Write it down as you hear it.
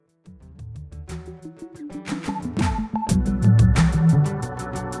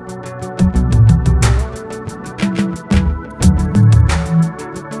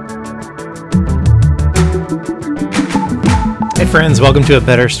friends, welcome to a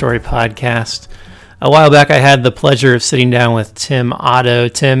Better Story podcast. A while back I had the pleasure of sitting down with Tim Otto.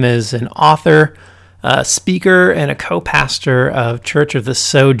 Tim is an author, a speaker, and a co-pastor of Church of the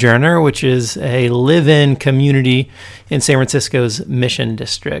Sojourner, which is a live-in community in San Francisco's Mission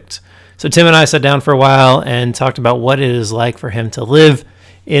District. So Tim and I sat down for a while and talked about what it is like for him to live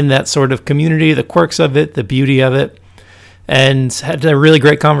in that sort of community, the quirks of it, the beauty of it, and had a really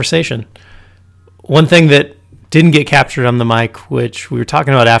great conversation. One thing that didn't get captured on the mic, which we were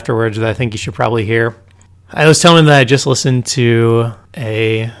talking about afterwards, that I think you should probably hear. I was telling him that I just listened to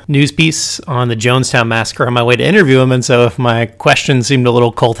a news piece on the Jonestown Massacre on my way to interview him, and so if my question seemed a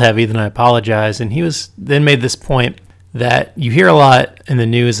little cult heavy, then I apologize. And he then made this point that you hear a lot in the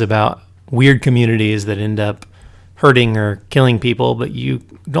news about weird communities that end up hurting or killing people, but you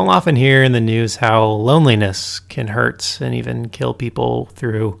don't often hear in the news how loneliness can hurt and even kill people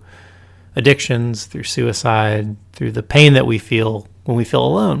through addictions, through suicide, through the pain that we feel when we feel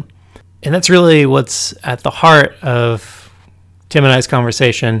alone. And that's really what's at the heart of Tim and I's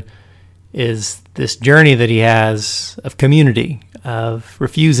conversation, is this journey that he has of community, of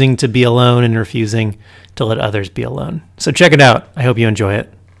refusing to be alone and refusing to let others be alone. So check it out. I hope you enjoy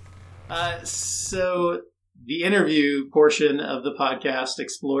it. So the interview portion of the podcast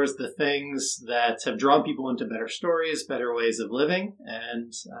explores the things that have drawn people into better stories, better ways of living,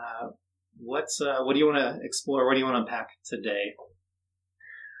 and what do you want to explore? What do you want to unpack today?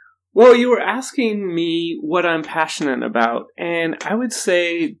 Well, you were asking me what I'm passionate about, and I would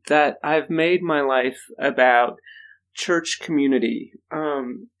say that I've made my life about church community.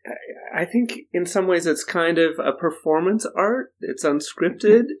 I think in some ways it's kind of a performance art. It's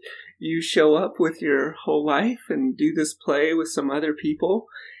unscripted. You show up with your whole life and do this play with some other people.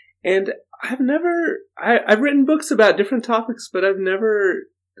 And I've written books about different topics, but I've never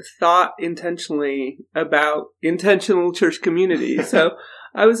thought intentionally about intentional church community. So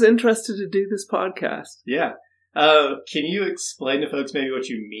I was interested to do this podcast. Yeah. Can you explain to folks maybe what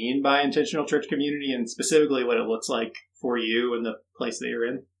you mean by intentional church community and specifically what it looks like for you and the place that you're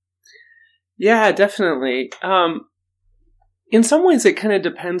in? Yeah, definitely. In some ways, it kind of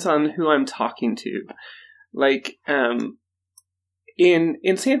depends on who I'm talking to. Like,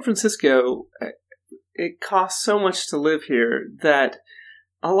 in San Francisco, it costs so much to live here that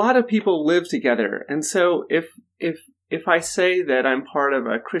a lot of people live together. And so if I say that I'm part of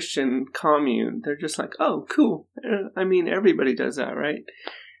a Christian commune, they're just like, oh, cool. I mean, everybody does that, right?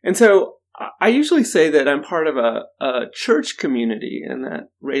 And so I usually say that I'm part of a church community, and that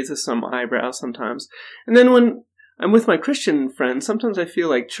raises some eyebrows sometimes. And then when I'm with my Christian friends, sometimes I feel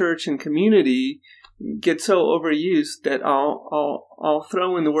like church and community get so overused that I'll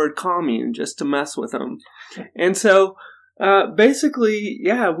throw in the word commune just to mess with them. And so basically,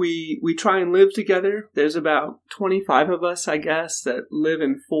 yeah, we try and live together. There's about 25 of us, I guess, that live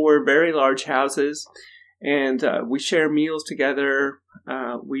in 4 very large houses, and we share meals together.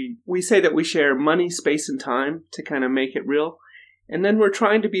 We say that we share money, space, and time to kind of make it real. And then we're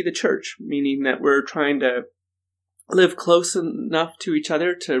trying to be the church, meaning that we're trying to live close enough to each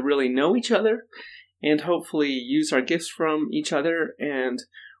other to really know each other, and hopefully use our gifts from each other and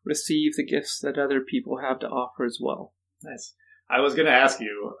receive the gifts that other people have to offer as well. Nice. I was going to ask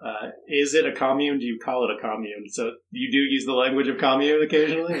you, is it a commune? Do you call it a commune? So you do use the language of commune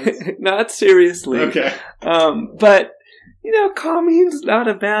occasionally? Not seriously. Okay. But, commune's not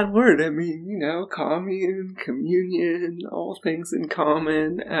a bad word. I mean, commune, communion, all things in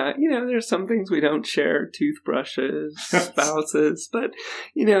common. There's some things we don't share, toothbrushes, spouses. But,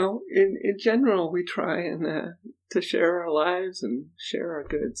 in general, we try and to share our lives and share our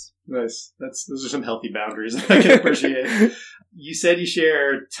goods. Nice. Those are some healthy boundaries I can appreciate. You said you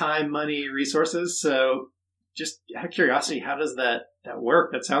share time, money, resources. So just out of curiosity, how does that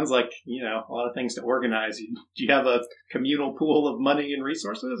work? That sounds like, a lot of things to organize. Do you have a communal pool of money and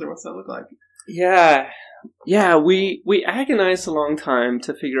resources, or what's that look like? Yeah, we agonized a long time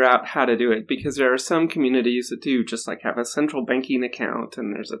to figure out how to do it, because there are some communities that do just like have a central banking account,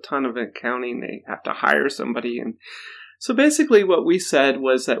 and there's a ton of accounting. They have to hire somebody. And so basically what we said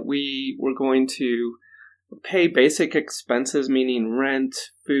was that we were going to pay basic expenses, meaning rent,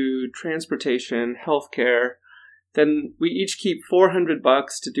 food, transportation, healthcare. Then we each keep $400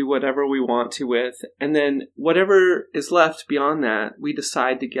 to do whatever we want to with. And then whatever is left beyond that, we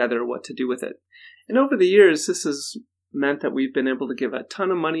decide together what to do with it. And over the years, this has meant that we've been able to give a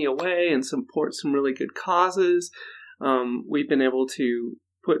ton of money away and support some really good causes. We've been able to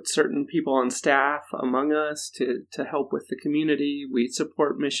put certain people on staff among us to help with the community. We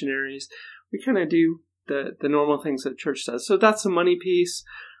support missionaries. We kind of do the normal things that church does. So that's the money piece.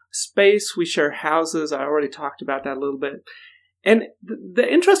 Space, we share houses. I already talked about that a little bit. And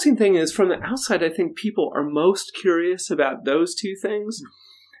the interesting thing is, from the outside, I think people are most curious about those two things.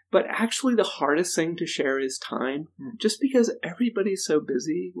 But actually, the hardest thing to share is time. Just because everybody's so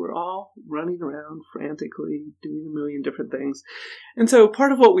busy, we're all running around frantically, doing a million different things. And so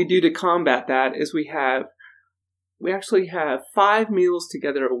part of what we do to combat that is we actually have 5 meals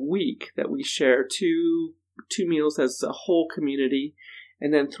together a week that we share, two meals as a whole community,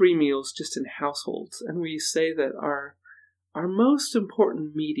 and then 3 meals just in households. And we say that our most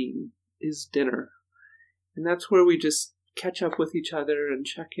important meeting is dinner. And that's where we just catch up with each other and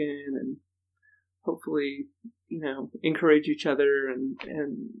check in and hopefully, encourage each other and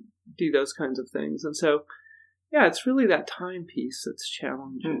do those kinds of things. And so, yeah, it's really that time piece that's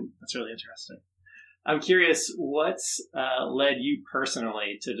challenging. That's really interesting. I'm curious, what's led you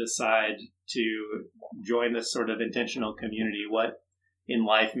personally to decide to join this sort of intentional community? What in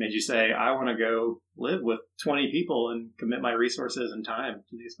life made you say, I want to go live with 20 people and commit my resources and time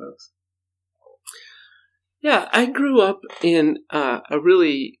to these folks? Yeah, I grew up in a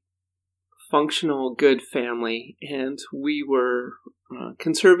really functional, good family, and we were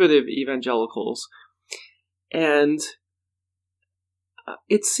conservative evangelicals. And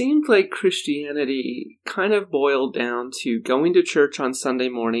it seemed like Christianity kind of boiled down to going to church on Sunday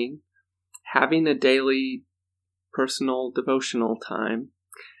morning, having a daily personal devotional time,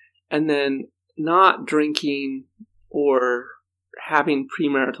 and then not drinking or having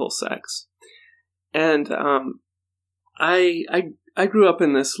premarital sex. And I grew up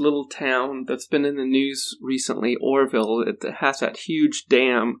in this little town that's been in the news recently, Orville. It has that huge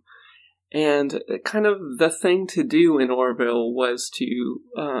dam. And kind of the thing to do in Orville was to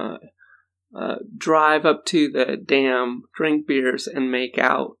drive up to the dam, drink beers, and make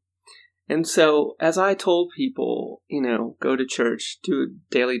out. And so as I told people, go to church, do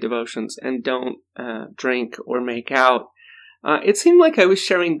daily devotions, and don't drink or make out, it seemed like I was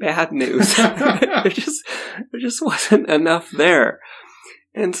sharing bad news. there just wasn't enough there.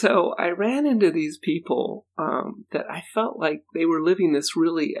 And so I ran into these people that I felt like they were living this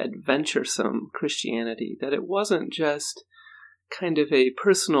really adventuresome Christianity, that it wasn't just kind of a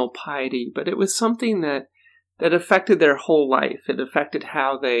personal piety, but it was something that affected their whole life. It affected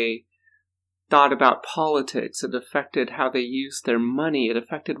how they thought about politics. It affected how they used their money. It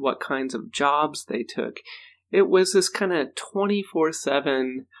affected what kinds of jobs they took. It was this kind of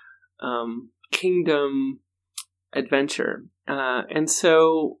 24/7 kingdom adventure. And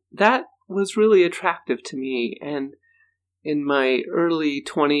so that was really attractive to me. And in my early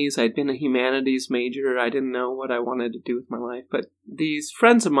 20s, I'd been a humanities major. I didn't know what I wanted to do with my life. But these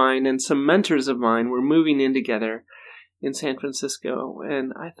friends of mine and some mentors of mine were moving in together in San Francisco.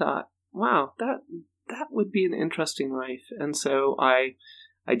 And I thought, wow, that would be an interesting life. And so I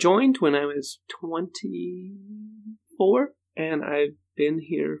joined when I was 24, and I've been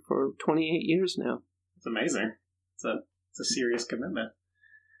here for 28 years now. It's amazing. It's a serious commitment.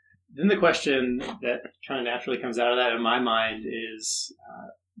 Then the question that kind of naturally comes out of that in my mind is,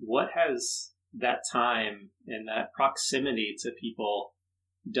 what has that time and that proximity to people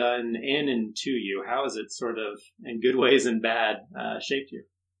done in and to you? How has it sort of, in good ways and bad, shaped you?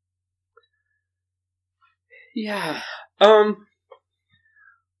 Yeah.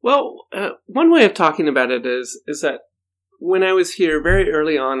 Well, one way of talking about it is that when I was here very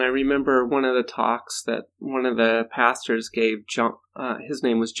early on, I remember one of the talks that one of the pastors gave. John, his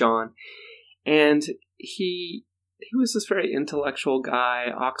name was John, and he was this very intellectual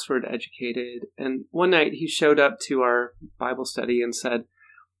guy, Oxford educated. And one night he showed up to our Bible study and said,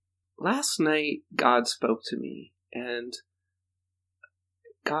 "Last night God spoke to me, and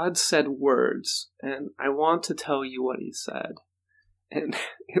God said words, and I want to tell you what he said." And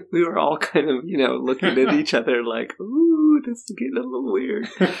we were all kind of, looking at each other like, ooh, this is getting a little weird.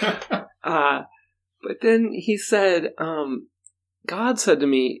 But then he said, God said to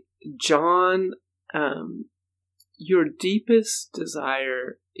me, "John, your deepest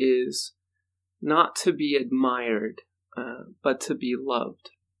desire is not to be admired, but to be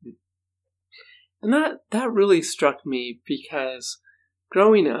loved." And that really struck me, because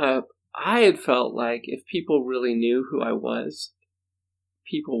growing up, I had felt like if people really knew who I was,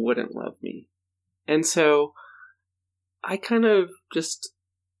 people wouldn't love me. And so I kind of just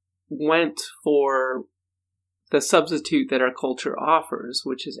went for the substitute that our culture offers,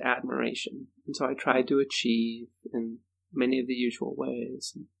 which is admiration. And so I tried to achieve in many of the usual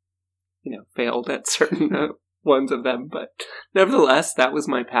ways, and, failed at certain ones of them. But nevertheless, that was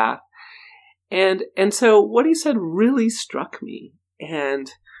my path. And so what he said really struck me.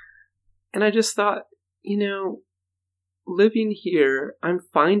 And I just thought, living here, I'm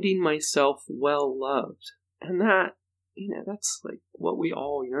finding myself well loved. And that, that's like what we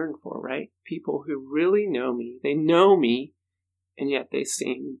all yearn for, right? People who really know me. They know me, and yet they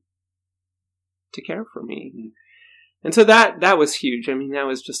seem to care for me. Mm-hmm. And so that was huge. I mean, that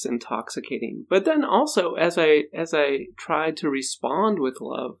was just intoxicating. But then also, as I tried to respond with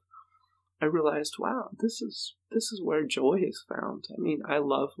love, I realized, wow, this is where joy is found. I mean, I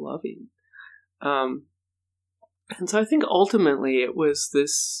love loving. And so I think ultimately it was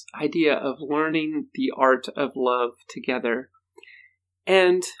this idea of learning the art of love together.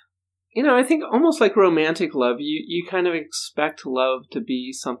 And, I think almost like romantic love, you kind of expect love to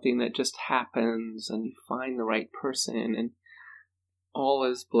be something that just happens and you find the right person and all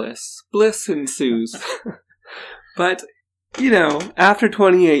is bliss. Bliss ensues. But, after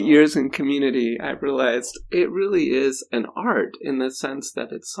 28 years in community, I realized it really is an art in the sense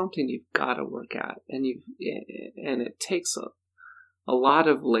that it's something you've got to work at, and it takes a lot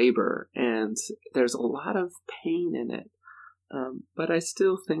of labor, and there's a lot of pain in it. But I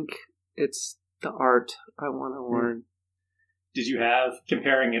still think it's the art I want to learn. Did you have,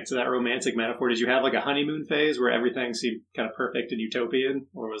 comparing it to that romantic metaphor, did you have like a honeymoon phase where everything seemed kind of perfect and utopian?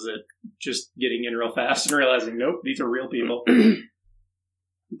 Or was it just getting in real fast and realizing, nope, these are real people?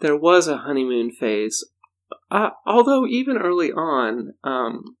 There was a honeymoon phase. Although even early on,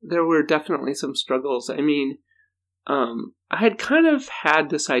 there were definitely some struggles. I mean, I had kind of had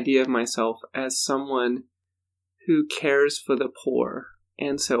this idea of myself as someone who cares for the poor.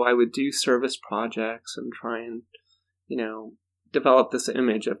 And so I would do service projects and try and, develop this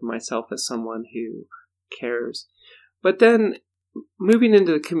image of myself as someone who cares. But then moving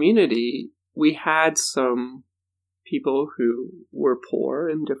into the community, we had some people who were poor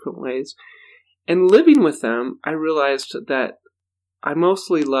in different ways. And living with them, I realized that I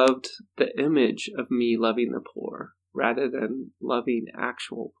mostly loved the image of me loving the poor rather than loving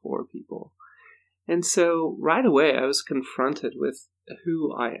actual poor people. And so right away I was confronted with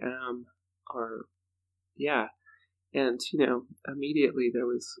who I am, and, immediately there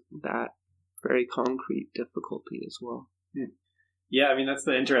was that very concrete difficulty as well. Yeah, I mean, that's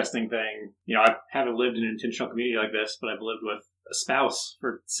the interesting thing. I haven't lived in an intentional community like this, but I've lived with a spouse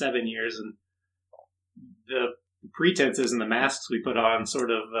for 7 years, and the pretenses and the masks we put on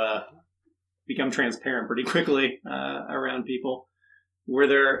sort of become transparent pretty quickly around people. Are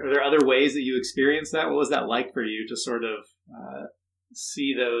there other ways that you experienced that? What was that like for you to sort of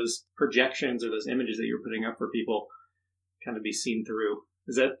see those projections or those images that you were putting up for people kind of be seen through?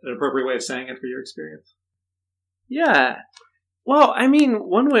 Is that an appropriate way of saying it for your experience? Yeah. Well, I mean,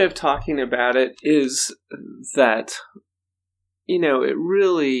 one way of talking about it is that, it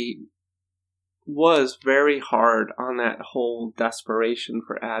really was very hard on that whole desperation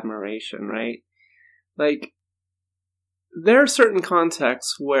for admiration, right? Like, there are certain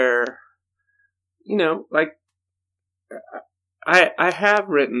contexts where, I have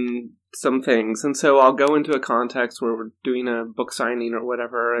written some things, and so I'll go into a context where we're doing a book signing or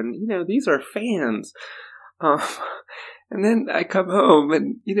whatever, and, these are fans. And then I come home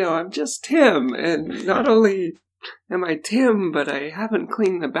and, I'm just Tim, and not only am I Tim, but I haven't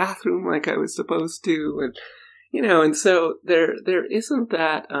cleaned the bathroom like I was supposed to, and, and so there isn't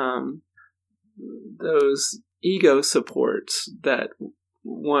that, those ego supports that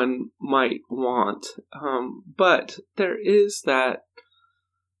one might want, but there is that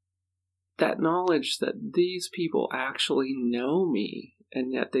knowledge that these people actually know me,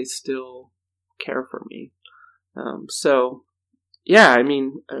 and yet they still care for me. So, yeah, I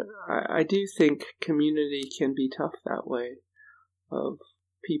mean, I do think community can be tough that way, of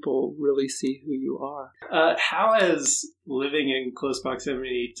people really see who you are. How has living in close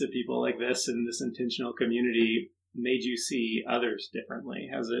proximity to people like this in this intentional community made you see others differently?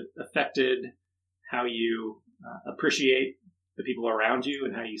 Has it affected how you appreciate the people around you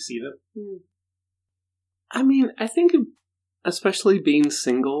and how you see them? I mean, I think especially being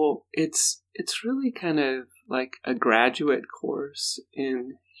single, it's really kind of like a graduate course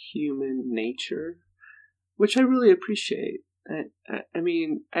in human nature, which I really appreciate. I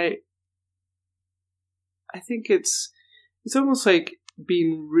mean, I think it's almost like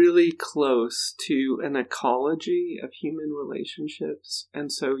being really close to an ecology of human relationships,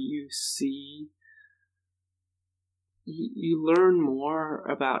 and so you learn more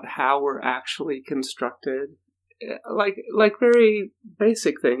about how we're actually constructed, like very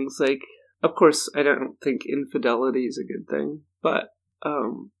basic things. Like, of course, I don't think infidelity is a good thing, but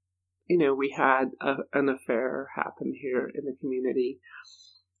we had an affair happen here in the community,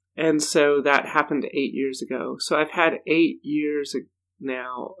 and so that happened 8 years ago. So I've had 8 years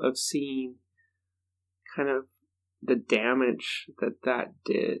now of seeing kind of the damage that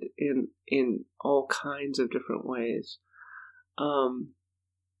did in all kinds of different ways.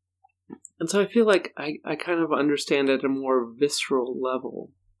 And so I feel like I kind of understand at a more visceral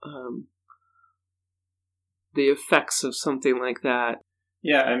level the effects of something like that.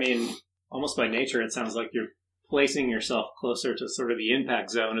 Yeah, I mean, almost by nature, it sounds like you're placing yourself closer to sort of the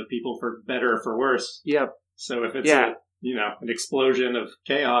impact zone of people, for better or for worse. Yep. So if it's an explosion of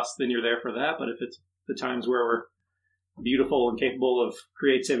chaos, then you're there for that. But if it's the times where we're beautiful and capable of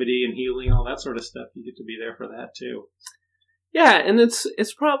creativity and healing, all that sort of stuff, you get to be there for that too. Yeah, and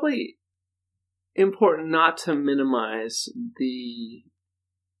it's probably important not to minimize the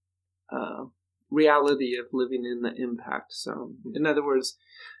reality of living in the impact zone. In other words,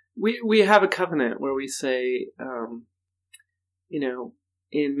 we have a covenant where we say,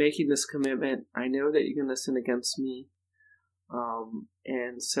 in making this commitment, I know that you're going to sin against me.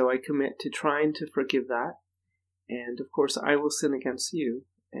 And so I commit to trying to forgive that. And of course, I will sin against you.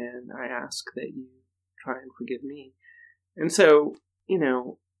 And I ask that you try and forgive me. And so,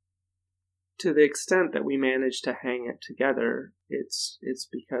 to the extent that we manage to hang it together, it's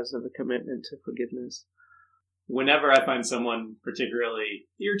because of a commitment to forgiveness. Whenever I find someone particularly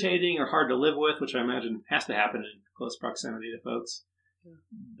irritating or hard to live with, which I imagine has to happen in close proximity to folks,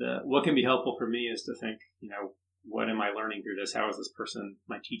 what can be helpful for me is to think, what am I learning through this? How is this person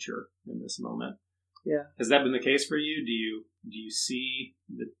my teacher in this moment? Yeah. Has that been the case for you? Do you see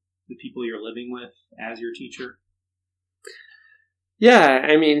the people you're living with as your teacher? Yeah,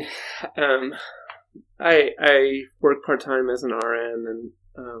 I mean, I work part-time as an RN, and,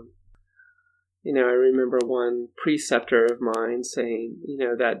 I remember one preceptor of mine saying,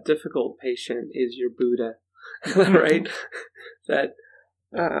 that difficult patient is your Buddha, right? That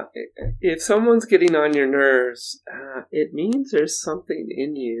if someone's getting on your nerves, it means there's something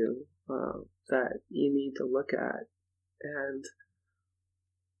in you that you need to look at. And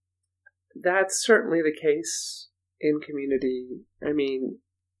that's certainly the case in community. I mean,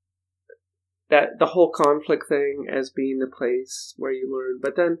 that the whole conflict thing as being the place where you learn.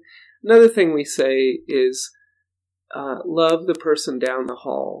 But then another thing we say is love the person down the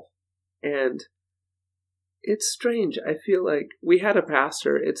hall. And it's strange. I feel like we had a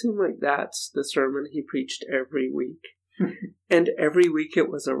pastor. It seemed like that's the sermon he preached every week. And every week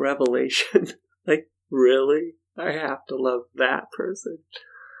it was a revelation. Like, really? I have to love that person.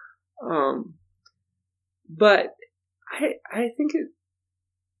 But I think it,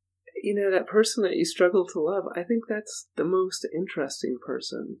 that person that you struggle to love, I think that's the most interesting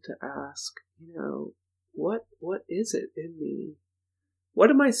person to ask, what is it in me?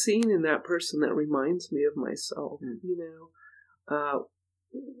 What am I seeing in that person that reminds me of myself?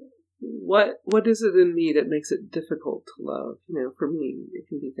 What is it in me that makes it difficult to love? For me, it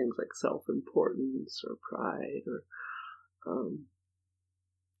can be things like self-importance or pride or,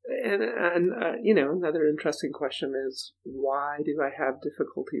 another interesting question is, why do I have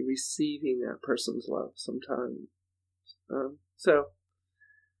difficulty receiving that person's love sometimes? I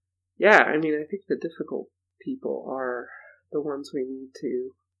think the difficult people are the ones we need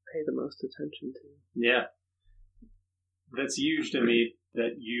to pay the most attention to. Yeah. That's huge to me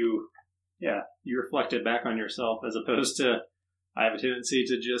that you reflect it back on yourself, as opposed to, I have a tendency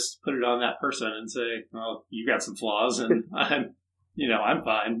to just put it on that person and say, well, you got some flaws and I'm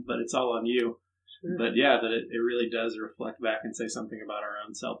fine, but it's all on you. Sure. But yeah, that it really does reflect back and say something about our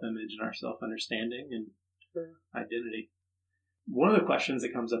own self-image and our self-understanding and identity. One of the questions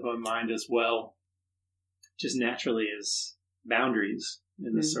that comes up on mind as well, just naturally, is boundaries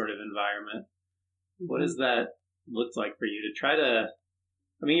in this sort of environment. What does that look like for you to try to,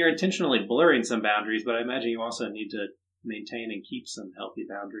 you're intentionally blurring some boundaries, but I imagine you also need to maintain and keep some healthy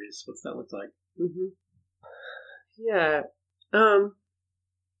boundaries. What's that look like? Mm-hmm. Yeah. Well,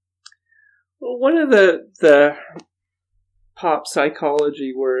 one of the pop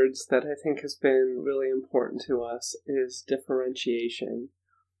psychology words that I think has been really important to us is differentiation.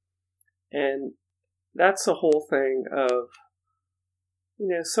 And that's the whole thing of,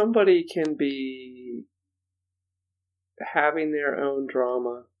 somebody can be having their own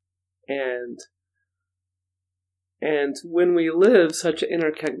drama, and when we live such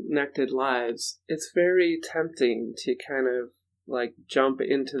interconnected lives, it's very tempting to kind of like jump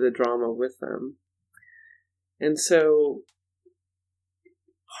into the drama with them. And so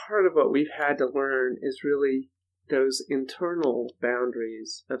part of what we've had to learn is really those internal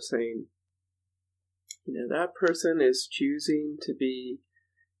boundaries of saying, that person is choosing to be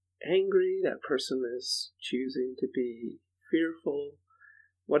angry, that person is choosing to be fearful,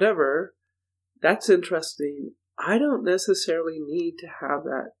 whatever. That's interesting. I don't necessarily need to have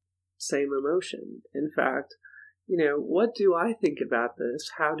that same emotion. In fact, what do I think about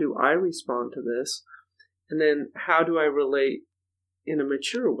this? How do I respond to this? And then how do I relate in a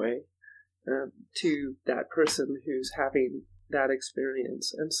mature way to that person who's having that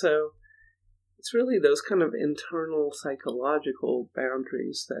experience. And so it's really those kind of internal psychological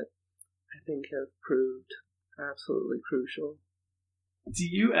boundaries that I think have proved absolutely crucial. Do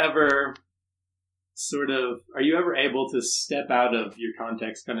you ever are you ever able to step out of your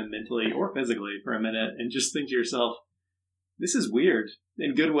context kind of mentally or physically for a minute and just think to yourself, this is weird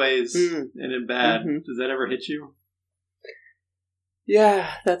in good ways and in bad? Mm-hmm. Does that ever hit you?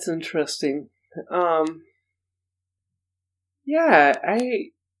 Yeah, that's interesting.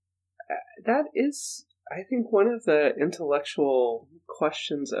 That is, I think, one of the intellectual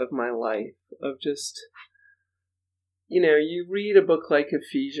questions of my life, of just, you read a book like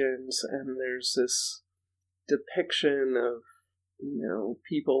Ephesians and there's this depiction of,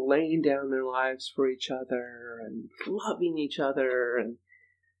 people laying down their lives for each other and loving each other. And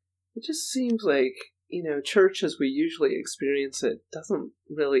it just seems like, church as we usually experience it doesn't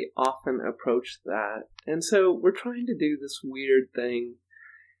really often approach that. And so we're trying to do this weird thing.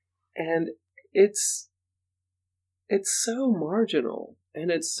 And it's so marginal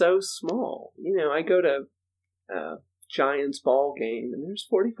and it's so small. I go to a Giants ball game and there's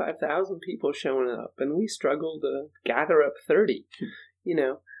 45,000 people showing up and we struggle to gather up 30,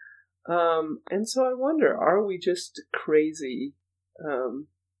 And so I wonder, are we just crazy?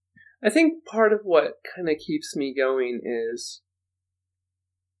 I think part of what kind of keeps me going is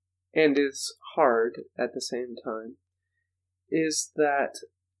hard at the same time, is that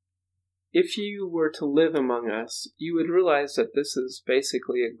if you were to live among us, you would realize that this is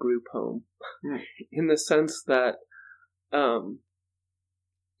basically a group home, in the sense that,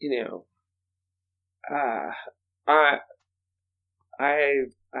 I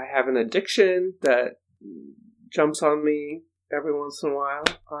have an addiction that jumps on me every once in a while.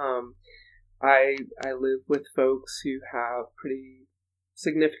 I live with folks who have pretty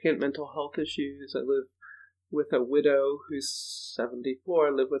significant mental health issues. I live with a widow who's 74.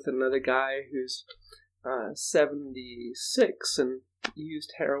 I live with another guy who's 76 and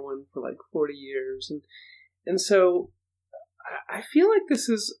used heroin for like 40 years. And so I feel like this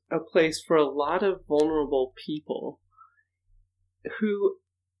is a place for a lot of vulnerable people who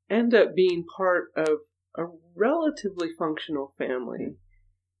end up being part of a relatively functional family.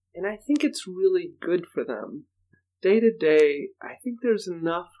 And I think it's really good for them. Day to day, I think there's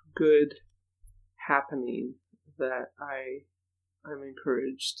enough good happening that I'm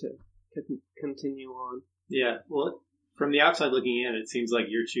encouraged to continue on. Yeah, well, from the outside looking in, it seems like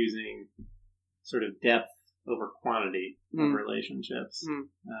you're choosing sort of depth over quantity of relationships.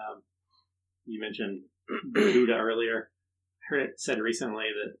 You mentioned Buddha earlier. I heard it said recently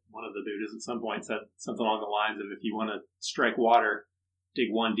that one of the Buddhas at some point said something along the lines of, if you want to strike water,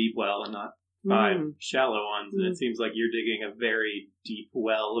 dig one deep well and not 5 shallow ones. And it seems like you're digging a very deep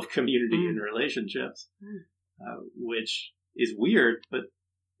well of community and relationships, which is weird, but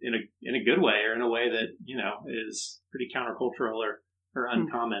in a good way, or in a way that, is pretty countercultural or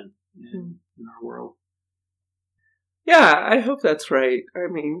uncommon in our world. Yeah, I hope that's right. I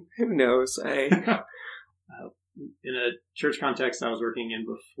mean, who knows? In a church context I was working in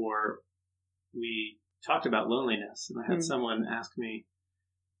before, we talked about loneliness, and I had someone ask me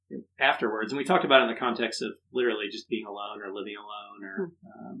afterwards, and we talked about it in the context of literally just being alone or living alone or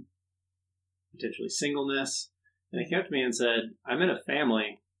potentially singleness. And he came up to me and said, I'm in a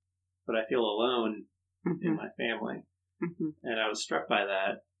family, but I feel alone in my family. And I was struck by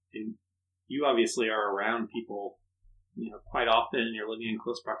that. And you obviously are around people, quite often, and you're living in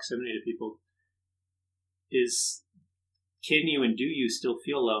close proximity to people. Can you and do you still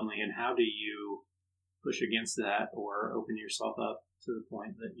feel lonely, and how do you push against that or open yourself up to the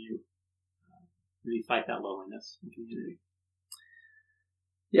point that you really fight that loneliness in community?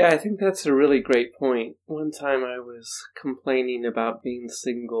 Yeah, I think that's a really great point. One time I was complaining about being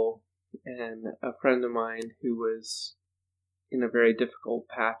single, and a friend of mine who was in a very difficult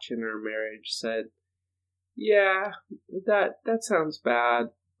patch in her marriage said, yeah, that sounds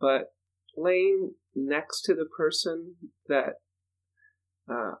bad, but laying next to the person that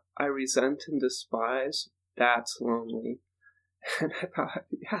I resent and despise, that's lonely. And I thought,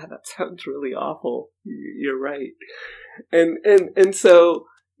 yeah, that sounds really awful. You're right. And so,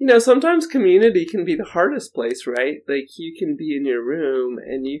 sometimes community can be the hardest place, right? Like, you can be in your room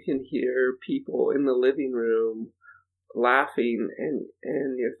and you can hear people in the living room laughing, and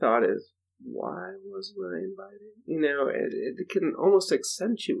your thought is, why wasn't I invited? It can almost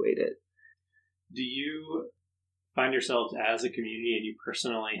accentuate it. Do you find yourselves as a community and you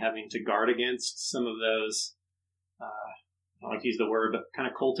personally having to guard against some of those I don't like to use the word, but kind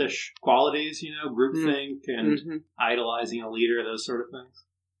of cultish qualities, groupthink and idolizing a leader, those sort of things.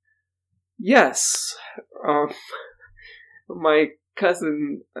 Yes. My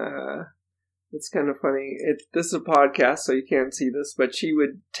cousin, it's kind of funny. This is a podcast, so you can't see this, but she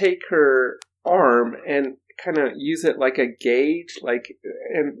would take her arm and kind of use it like a gauge,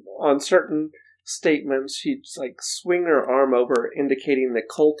 and on certain statements, she'd swing her arm over, indicating the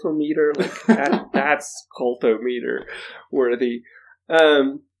cultometer, that's cultometer worthy.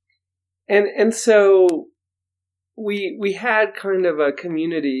 And so we had kind of a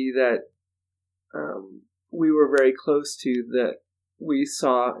community that we were very close to that we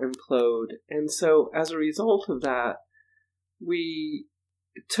saw implode. And so as a result of that, we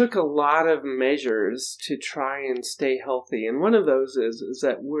took a lot of measures to try and stay healthy. And one of those is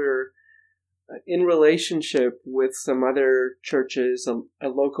that we're in relationship with some other churches, a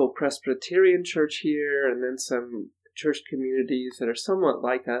local Presbyterian church here, and then some church communities that are somewhat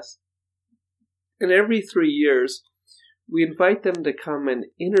like us. And every 3 years, we invite them to come and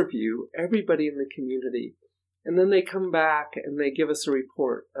interview everybody in the community. And then they come back and they give us a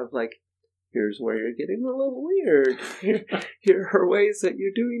report of here's where you're getting a little weird. Here are ways that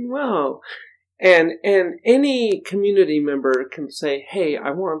you're doing well. And any community member can say, hey,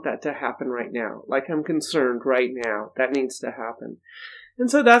 I want that to happen right now. I'm concerned right now. That needs to happen. And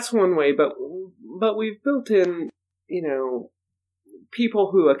so that's one way. But we've built in,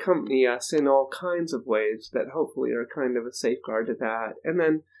 people who accompany us in all kinds of ways that hopefully are kind of a safeguard to that. And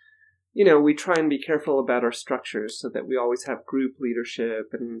then, we try and be careful about our structures so that we always have group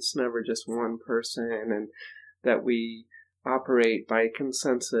leadership and it's never just one person, and that we operate by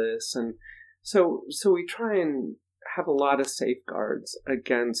consensus. And so we try and have a lot of safeguards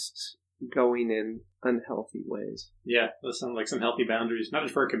against going in unhealthy ways. Yeah, those sound like some healthy boundaries, not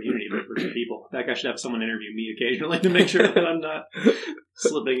just for our community, but for people. In fact, I should have someone interview me occasionally to make sure that I'm not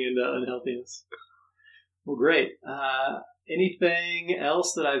slipping into unhealthiness. Well, great. Anything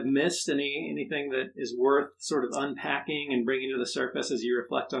else that I've missed? Anything that is worth sort of unpacking and bringing to the surface as you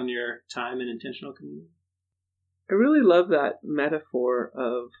reflect on your time in intentional community? I really love that metaphor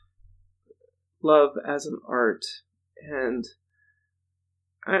of love as an art. And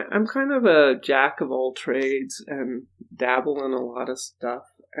I'm kind of a jack of all trades and dabble in a lot of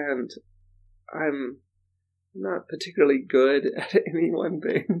stuff. And I'm not particularly good at any one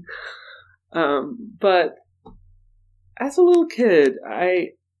thing. But as a little kid,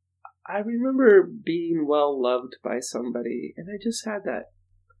 I remember being well loved by somebody, and I just had that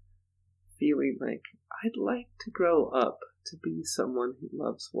feeling I'd like to grow up to be someone who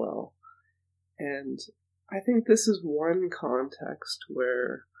loves well. And I think this is one context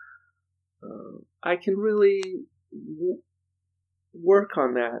where I can really work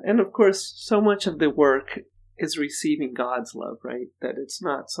on that. And of course, so much of the work is receiving God's love, right? That it's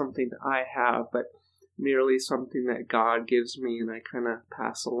not something that I have, but merely something that God gives me and I kind of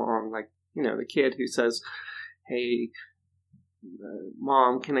pass along. The kid who says, hey,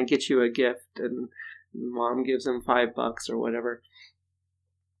 Mom, can I get you a gift? And Mom gives him $5 or whatever.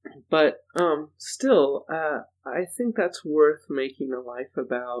 But still, I think that's worth making a life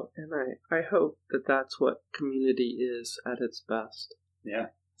about, and I hope that that's what community is at its best. Yeah,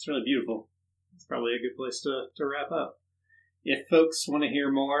 it's really beautiful. It's probably a good place to wrap up. If folks want to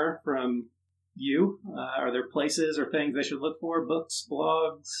hear more from you, are there places or things they should look for? Books,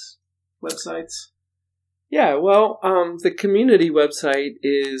 blogs, websites? Yeah, well, the community website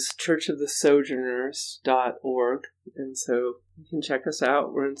is churchofthesojourners.org, and so you can check us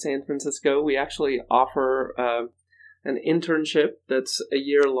out. We're in San Francisco. We actually offer an internship that's a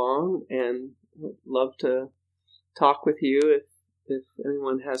year long, and would love to talk with you if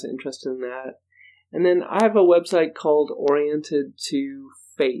anyone has interest in that. And then I have a website called Oriented to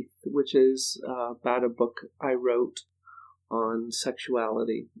Faith, which is about a book I wrote on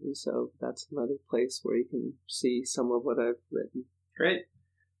sexuality. And so that's another place where you can see some of what I've written. Great.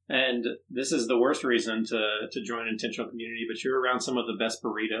 And this is the worst reason to join intentional community, but you're around some of the best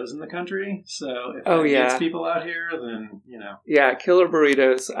burritos in the country. So if that gets people out here, then, Yeah, killer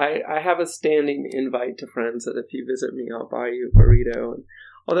burritos. I have a standing invite to friends that if you visit me, I'll buy you a burrito. And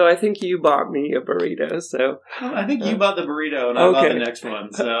although I think you bought me a burrito, so... Well, I think you bought the burrito and I bought the next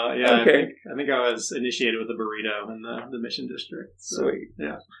one. So, yeah, okay. I think I was initiated with the burrito in the Mission District. So, sweet.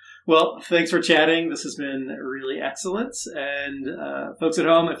 Yeah. Well, thanks for chatting. This has been really excellent. And folks at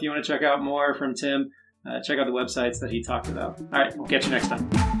home, if you want to check out more from Tim, check out the websites that he talked about. All right, we'll catch you next time.